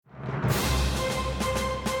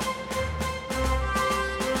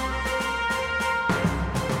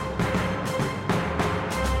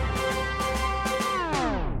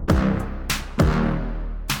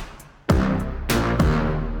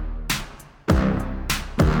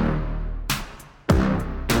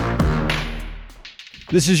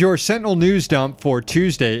This is your Sentinel News Dump for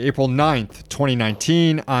Tuesday, April 9th,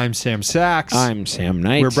 2019. I'm Sam Sachs. I'm Sam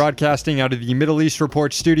Knight. We're broadcasting out of the Middle East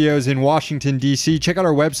Report studios in Washington, D.C. Check out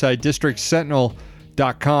our website,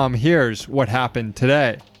 districtsentinel.com. Here's what happened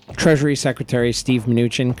today. Treasury Secretary Steve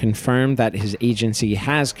Mnuchin confirmed that his agency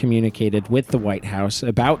has communicated with the White House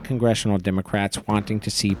about congressional Democrats wanting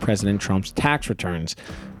to see President Trump's tax returns.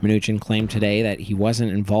 Mnuchin claimed today that he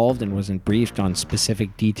wasn't involved and wasn't briefed on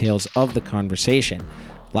specific details of the conversation.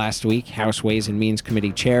 Last week, House Ways and Means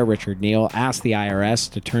Committee Chair Richard Neal asked the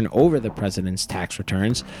IRS to turn over the president's tax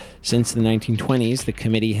returns. Since the 1920s, the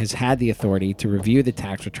committee has had the authority to review the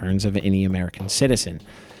tax returns of any American citizen.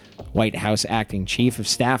 White House Acting Chief of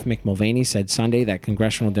Staff Mick Mulvaney said Sunday that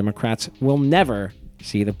congressional Democrats will never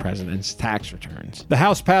see the president's tax returns. The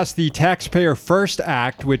House passed the Taxpayer First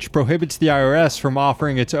Act, which prohibits the IRS from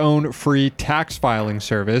offering its own free tax filing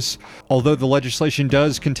service. Although the legislation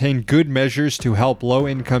does contain good measures to help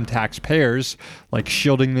low-income taxpayers, like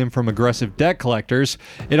shielding them from aggressive debt collectors,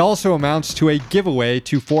 it also amounts to a giveaway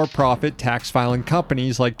to for-profit tax filing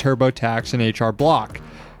companies like TurboTax and HR Block.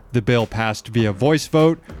 The bill passed via voice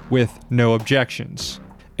vote with no objections.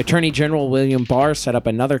 Attorney General William Barr set up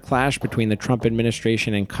another clash between the Trump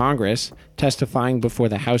administration and Congress. Testifying before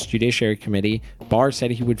the House Judiciary Committee, Barr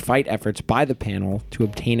said he would fight efforts by the panel to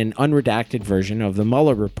obtain an unredacted version of the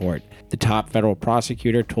Mueller report. The top federal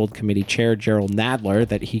prosecutor told committee chair Gerald Nadler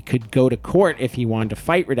that he could go to court if he wanted to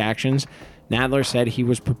fight redactions. Nadler said he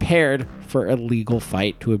was prepared for a legal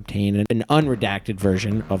fight to obtain an unredacted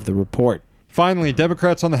version of the report. Finally,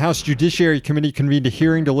 Democrats on the House Judiciary Committee convened a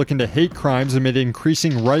hearing to look into hate crimes amid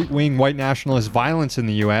increasing right-wing white nationalist violence in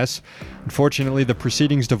the U.S. Unfortunately, the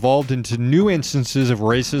proceedings devolved into new instances of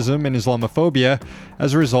racism and Islamophobia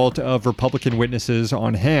as a result of Republican witnesses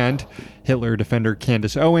on hand, Hitler defender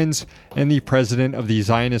Candace Owens, and the president of the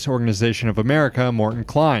Zionist Organization of America, Morton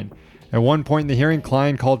Klein. At one point in the hearing,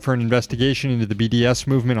 Klein called for an investigation into the BDS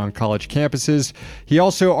movement on college campuses. He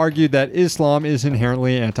also argued that Islam is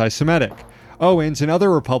inherently anti-Semitic. Owens and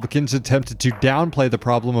other Republicans attempted to downplay the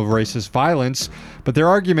problem of racist violence, but their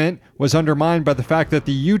argument was undermined by the fact that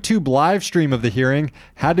the YouTube live stream of the hearing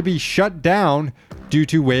had to be shut down due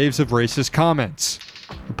to waves of racist comments.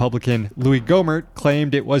 Republican Louis Gohmert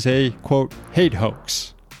claimed it was a, quote, hate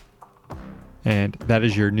hoax. And that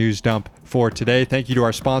is your news dump for today. Thank you to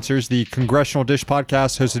our sponsors, the Congressional Dish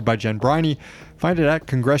podcast hosted by Jen Briney. Find it at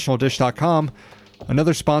congressionaldish.com.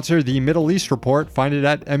 Another sponsor, the Middle East Report. Find it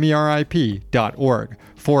at merip.org.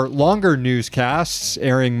 For longer newscasts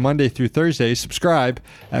airing Monday through Thursday, subscribe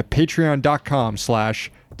at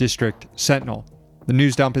patreon.com/District Sentinel. The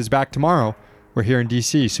news dump is back tomorrow. We're here in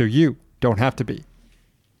DC, so you don't have to be.